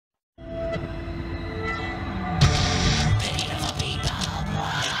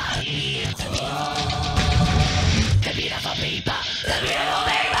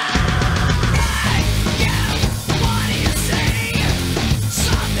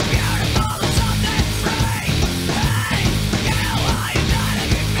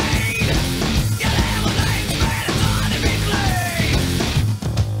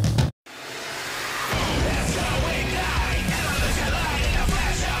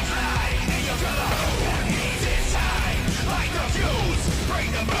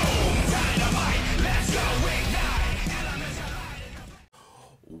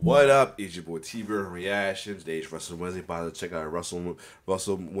What up? It's your boy T-Bird Reactions. Today's Wrestling Wednesday. By the way, check out our Wrestle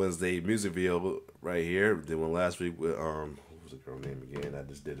Wednesday music video right here. Did one last week with what was the girl name again? I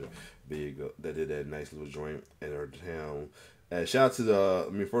just did a video that did that nice little joint in her town. Shout out to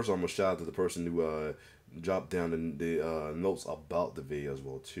the first of all, I'm gonna shout out to the person who dropped down the notes about the video as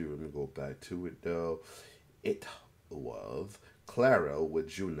well too. Let me go back to it though. It was Claro with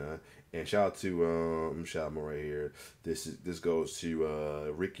Juna. And shout out to shout out more right here. This goes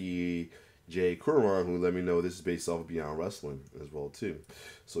to Ricky J. Kuran, who let me know this is based off of Beyond Wrestling as well too.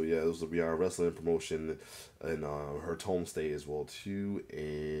 So yeah, it was a Beyond Wrestling promotion in her home state as well too,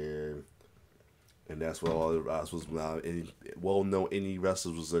 and that's what all the wrestlers well known indie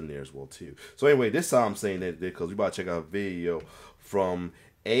wrestlers was in there as well too. So anyway, this time I'm saying that because we about to check out a video from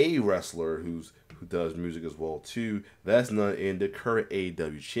a wrestler who does music as well too. That's none in the current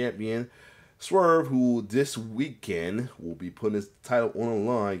AEW champion, Swerve, who this weekend will be putting his title on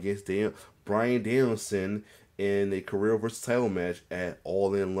the line against Bryan Danielson in a career versus title match at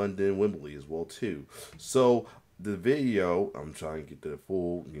All In London, Wembley as well too. So the video, I'm trying to get the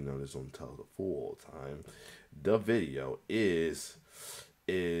full, this don't tell the full time. The video is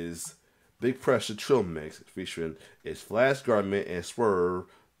Big Pressure TRILL mix featuring its Flash Garment and Swerve,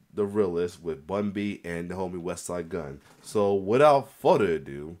 the Realest, with Bun B and the homie Westside Gunn. So without further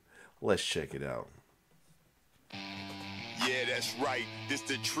ado, let's check it out. Yeah, that's right. This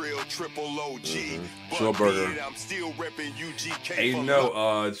the TRILL Triple OG. Trill Burger. I'm still repping UGK. Hey,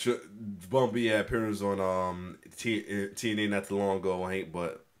 Bun B had appearance on TNA not too long ago,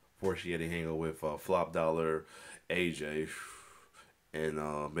 but before she had to hang out with Flop Dollar, AJ,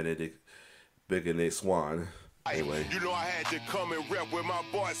 and Benedict Big and Nate Swan. Anyway. You know I had to come and rep with my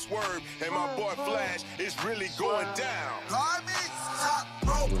boy Swerve and my boy Flash. It's really going down.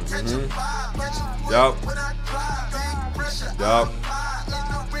 Yup. Yup.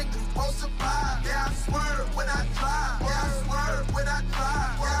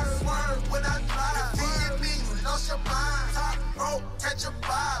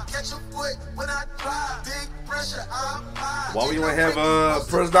 Why we want to have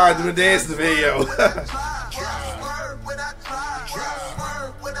First Dog do the dance in the video?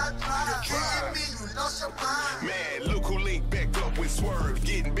 Man, look who linked back up with Swerve.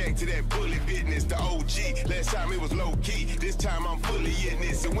 Getting back to that bully business, the OG. Last time it was low key. This time I'm fully in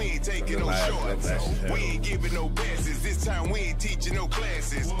this, and we ain't taking no shorts. We ain't giving no passes. This time we ain't teaching no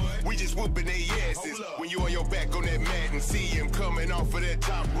classes. We just whooping their asses. When you on your back on that mat and see him coming off of that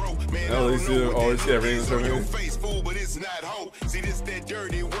top rope, man, I don't know what that is on your face, fool, but it's not hope. See, this that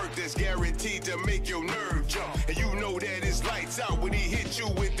dirty work that's guaranteed to make your nerve jump, and you know that it's lights out when he hit you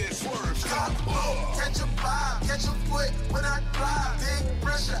with that Swerve. Catch a vibe, catch a foot when I drive. Big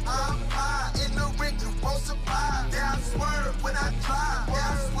pressure, I'm high. In the ring, you won't survive. Yeah, I swerve when I drive.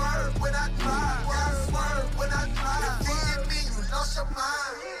 Yeah, I swerve when I drive. Yeah, I swerve when I drive. If you hit me, you lost your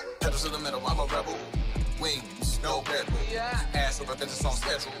mind. Pedals in the middle, I'm a rebel. Wings, no Red Bull. Ass over business on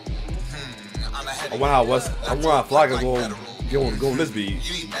schedule. I'm a heavy. Wow, I want Flocka go on this beat.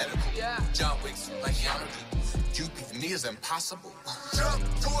 You need medical. John Wicks, like Keanu. Juke for me is impossible. Jump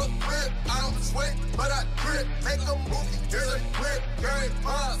to a grip, I don't sweat, but I grip. Make a movie, there's a grip. Gary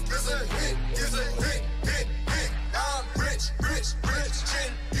Bob, there's a hit, hit. Now I'm rich.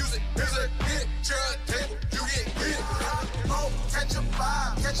 Chin music, there's a hit. Church table, you get hit. Oh, catch a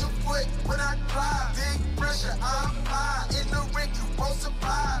vibe, catch a foot when I drive. Big pressure, I'm high. In the ring, you won't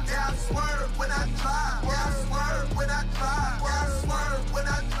survive. Yeah, I swerve when I drive. Yeah, I swerve when I drive. Yeah, I swerve when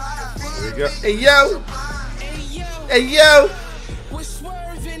I drive. There you go. Hey yo. Hey yo! With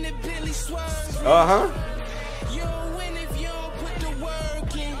Swerve in the Billy Swerve. You don't win if you don't put the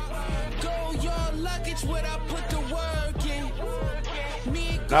work in. Go your luggage where I put the work in.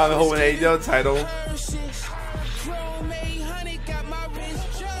 Me and now the whole AEW title. Chrome 800 got my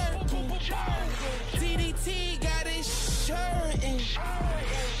wrist jerking. DDT got his shirt in.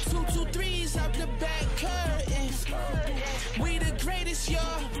 223's out the back curtain. We the greatest, y'all.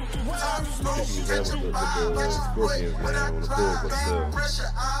 Catch a vibe, catch a foot when I drive. Big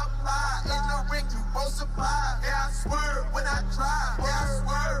pressure, I'm high. In the ring, you won't survive. Yeah, I swerve when I drive. Yeah, I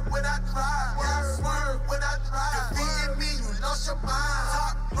swerve when I drive. Yeah, I swerve when I drive. If you hit me, you lost your mind.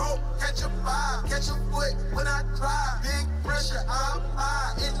 Top rope, catch a vibe, catch a foot when I drive. Big pressure, I'm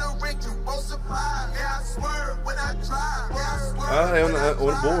high. In the ring, you won't survive. Yeah, I swerve when I drive. Yeah, I swerve when I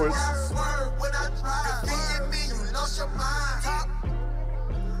drive. Yeah, I swerve when I drive. If you hit me, you lost your mind. Top.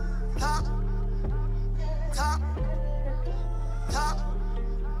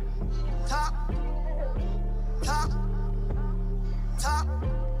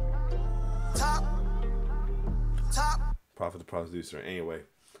 Prophet the producer. Anyway,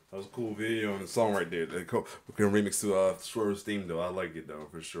 That was a cool video and the song right there. We can remix to Swerve's theme though. I like it though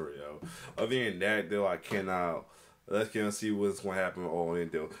for sure, yo. Other than that though, I cannot. Let's kind of see what's gonna happen all in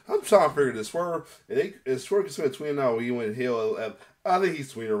though. I'm trying to figure this Swerve. Is Swerve considered twin now? He went hell. I think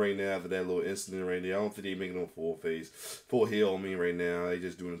he's tweener right now after that little incident right there. I don't think they making no full heel on me right now. They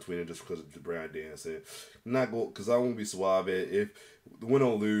just doing the tweener just because of the brown dancing. Not go because I won't be suave if win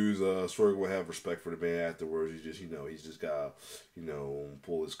or lose. Swerve will have respect for the man afterwards. He's just got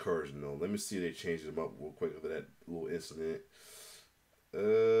pull his courage. Let me see if they changed him up real quick after that little incident.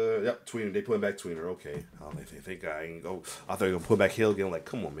 Yep, tweener. They put him back tweener. Okay. Oh, they think I ain't go. I thought they were gonna put back heel again. Like,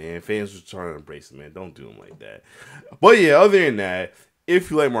 come on, man. Fans are trying to embrace him, man. Don't do him like that. But yeah, other than that, if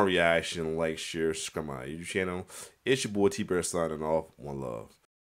you like my reaction, like, share, subscribe my YouTube channel. It's your boy T-Bear signing off. One love.